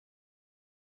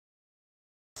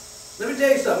Let me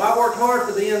tell you something. I worked hard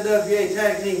for the NWA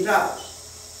Tag Team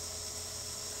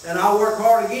titles. And I'll work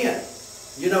hard again.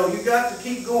 You know, you got to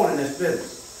keep going in this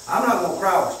business. I'm not going to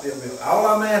cry with Steel Mill. All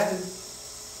I'm asking,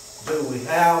 do we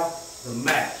have the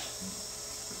match?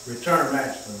 Return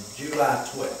match from July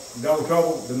 12th. Double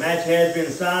Trouble, the match has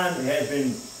been signed. It has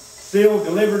been sealed,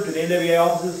 delivered to the NWA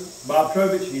offices. Bob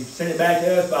Trowbridge, he sent it back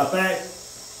to us by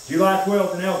fax. July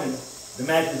 12th in Elkin, the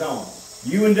match is on.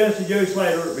 You and Dusty Joe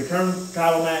Slater return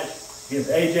title match against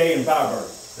AJ and Firebird.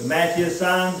 The match is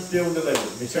signed, still delivered.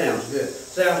 Sounds good.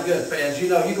 Sounds good, fans. You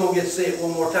know, you're going to get to see it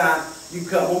one more time. You can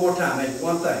come one more time, maybe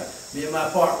one thing. Me and my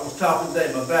partner was talking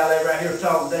today. My valet right here was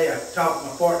talking today. I talked to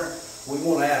my partner. We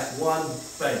want to ask one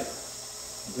favor.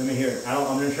 Let me hear it.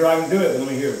 I'm not sure I can do it, but let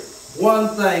me hear it.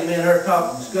 One thing me and her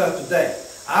discussed today.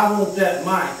 I want that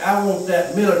Mike. I want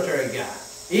that military guy.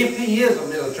 If he is a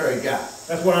military guy.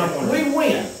 That's what I'm wondering. If we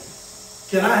win,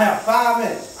 can I have 5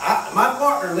 minutes? My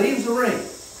partner leaves the ring.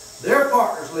 Their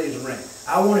partners leaves the ring.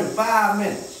 I want him 5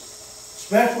 minutes.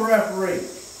 Special referee,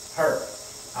 her.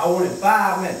 I want him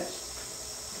 5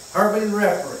 minutes. Her be the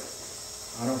referee.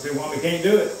 I don't see why we can't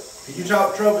do it. Can you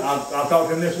talk to Trowbridge? I'll talk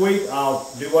to him this week. I'll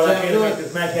do what I can to make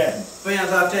this match happen. Fans,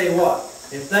 I'll tell you what.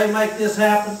 If they make this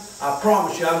happen, I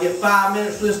promise you I'll get 5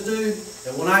 minutes with this dude.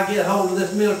 And when I get hold of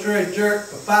this military jerk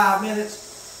for 5 minutes,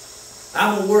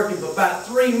 I'm going to work him for about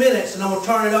 3 minutes and I'm going to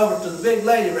turn it over to the big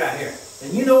lady right here.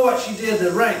 And you know what she did to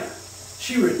the ringer?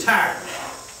 She retired him.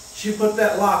 She put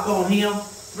that lock on him,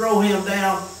 throw him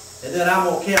down, and then I'm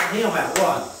going to count him out.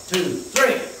 1, 2,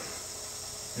 3.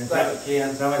 Thank you,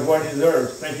 Ken. Sounds like what he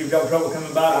deserves. Thank you, Double Trouble,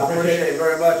 coming by. I appreciate it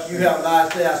very much. You have a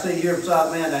nice day. I see you here beside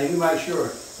the man. Now you make sure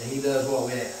that he does what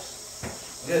we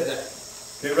ask. Good day.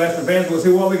 Okay, wrestling fans, we'll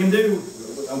see what we can do.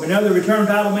 We know the return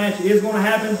title match is going to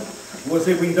happen. We'll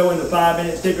see if we can throw in the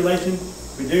 5-minute stipulation.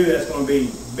 If we do, that's going to be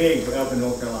big for Elkin,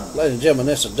 North Carolina. Ladies and gentlemen,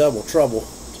 this is Double Trouble.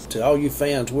 To all you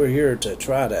fans, we're here to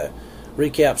try to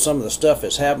recap some of the stuff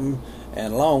that's happened.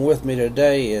 And along with me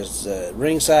today is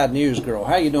Ringside News Girl.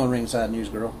 How you doing, Ringside News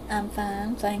Girl? I'm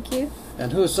fine, thank you.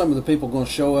 And who are some of the people going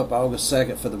to show up August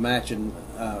 2nd for the match and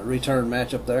return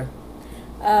match up there?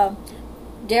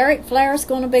 Derek Flair's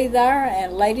going to be there,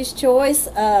 and Ladies' Choice,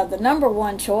 the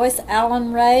 #1 choice,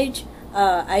 Alan Rage,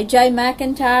 AJ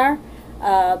McIntyre,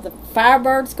 the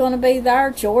Firebird's going to be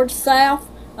there, George South,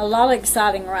 a lot of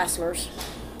exciting wrestlers.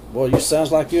 Well, you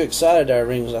sounds like you're excited there,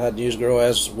 Ringside News Girl,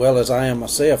 as well as I am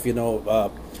myself. You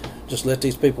know, just let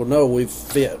these people know we've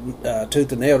fit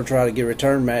tooth and nail to try to get a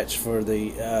return match for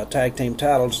the tag team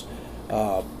titles,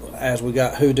 as we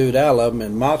got hoodooed out of them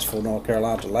in Moxville, North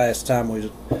Carolina, the last time we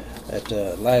was at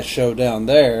the last show down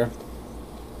there.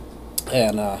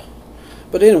 And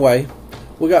but anyway,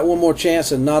 we got one more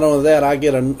chance, and not only that, I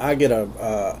get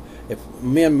a. If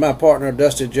me and my partner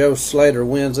Dusty Joe Slater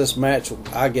wins this match,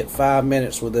 I get 5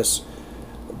 minutes with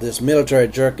this military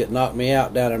jerk that knocked me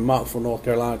out down in Moxville, North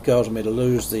Carolina, causing me to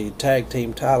lose the tag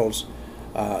team titles.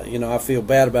 You know, I feel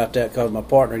bad about that because my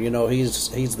partner, you know,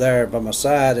 he's there by my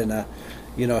side, and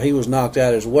you know, he was knocked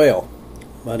out as well.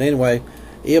 But anyway,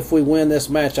 if we win this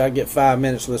match, I get 5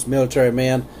 minutes with this military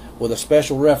man with a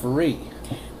special referee.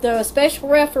 The special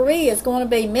referee is going to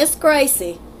be Miss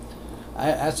Gracie.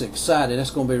 That's exciting.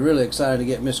 That's going to be really exciting to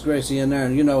get Miss Gracie in there.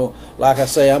 And, you know, like I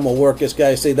say, I'm going to work this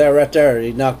guy. See, there, right there,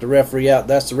 he knocked the referee out.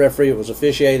 That's the referee that was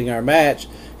officiating our match.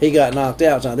 He got knocked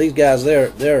out. Now, these guys, they're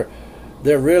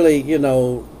really, you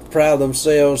know, proud of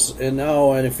themselves. And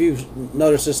if you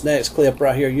notice this next clip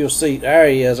right here, you'll see, there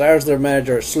he is. There's their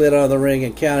manager that slid under the ring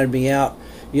and counted me out.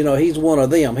 You know, he's one of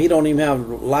them. He don't even have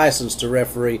a license to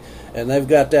referee. And they've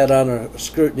got that under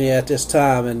scrutiny at this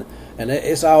time. And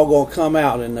it's all going to come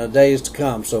out in the days to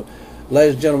come. So,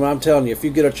 ladies and gentlemen, I'm telling you, if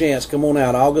you get a chance, come on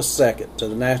out August 2nd to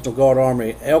the National Guard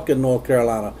Armory, Elkin, North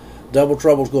Carolina. Double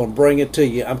Trouble's going to bring it to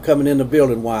you. I'm coming in the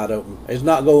building wide open. It's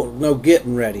not no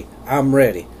getting ready. I'm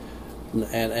ready.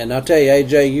 And I tell you,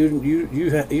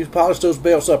 AJ, you polish those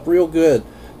belts up real good,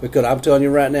 because I'm telling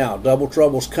you right now, Double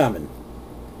Trouble's coming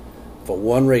for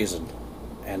one reason,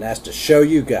 and that's to show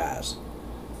you guys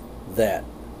that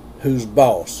who's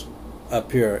boss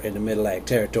up here in the Mid-Atlantic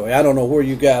territory. I don't know where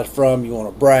you guys from. You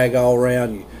want to brag all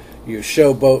around. You're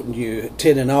showboating. You're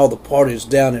attending all the parties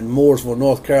down in Mooresville,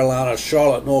 North Carolina,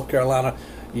 Charlotte, North Carolina.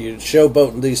 You're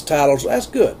showboating these titles. That's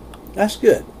good. That's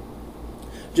good.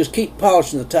 Just keep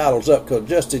polishing the titles up, because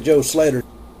Dusty Joe Slater,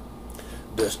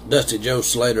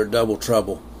 Double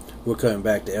Trouble, we're coming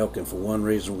back to Elkin for one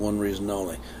reason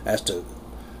only. That's to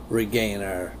regain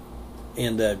our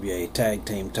NWA tag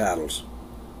team titles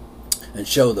and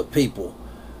show the people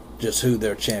just who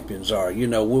their champions are. You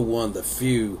know, we're one of the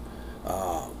few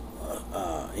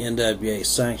NWA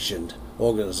sanctioned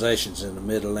organizations in the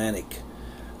Mid-Atlantic,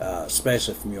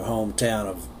 especially from your hometown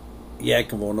of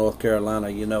Yadkinville, North Carolina.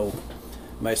 You know,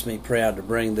 makes me proud to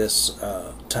bring this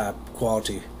type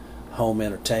quality home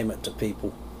entertainment to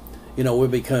people. You know, we'll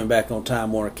be coming back on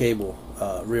Time Warner Cable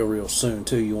real soon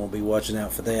too. You want to be watching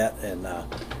out for that, and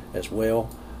as well.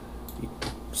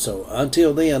 So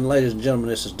until then, ladies and gentlemen,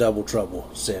 this is Double Trouble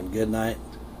saying good night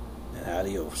and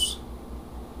adios.